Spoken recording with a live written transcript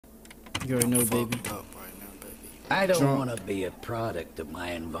You already know, baby. I don't want to be a product of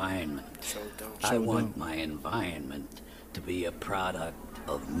my environment. I want my environment to be a product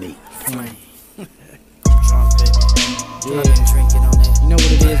of me. Flame. Drunk, baby. Yeah. I've been drinking on that. You know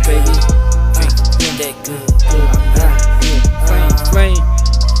what it is, baby. Drink that good. Flame.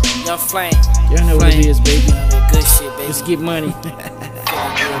 Young Flame. You know what it is, baby. That good shit, baby. Let's get money.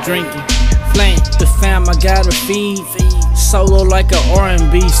 Drinking. Flame. The fam I gotta feed. Solo like a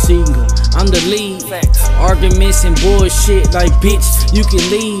R&B single. I'm the lead. Arguments and bullshit like bitch, you can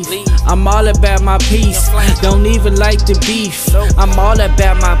leave. I'm all about my peace. Don't even like the beef. I'm all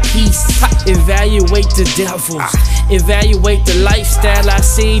about my peace. Evaluate the devils. Evaluate the lifestyle. I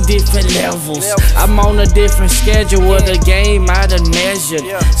see different levels. I'm on a different schedule of the game I done measured.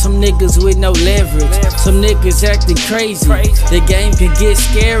 Some niggas with no leverage. Some niggas acting crazy. The game can get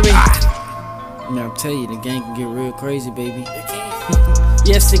scary. You know, I'll tell you, the game can get real crazy, baby.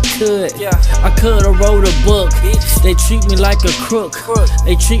 Yes, it could. I could've wrote a book. They treat me like a crook.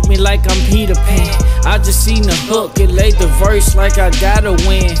 They treat me like I'm Peter Pan. I just seen the hook and laid the verse like I gotta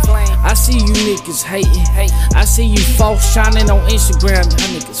win. I see you niggas hating. I see you false shining on Instagram.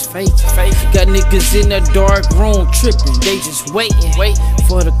 Y'all niggas faking. Got niggas in the dark room tripping. They just waiting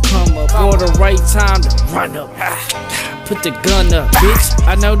for the come up or the right time to run up. Put the gun up, bitch.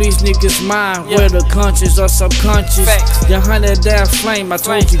 I know these niggas mine, whether conscious or subconscious. The HunnitAbb flame, I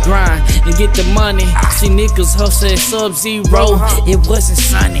told you grind and get the money. See niggas hustle at Sub-Zero, it wasn't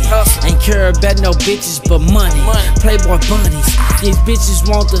sunny. Ain't care about no bitches but money. Playboy bunnies, these bitches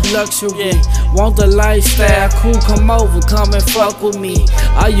want the luxury, want the lifestyle. Cool, come over, come and fuck with me.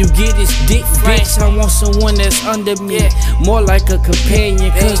 All you get is dick, bitch. I want someone that's under me, more like a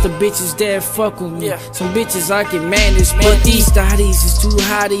companion, cause the bitches that fuck with me. Some bitches I can manage, but these thotties is too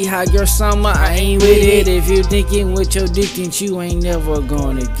hotty. Hot girl summer, I ain't with it. If you thinking with your dick, then you ain't never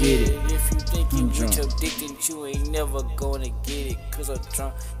gonna get it. If you thinking with your dick, then you ain't never gonna get it. Cause I'm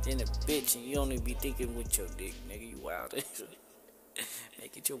drunk than a bitch, and you only be thinking with your dick, nigga. You wild. Hey,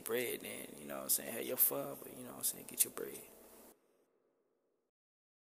 get your bread, then. You know what I'm saying? Have your fun, but you know what I'm saying? Get your bread.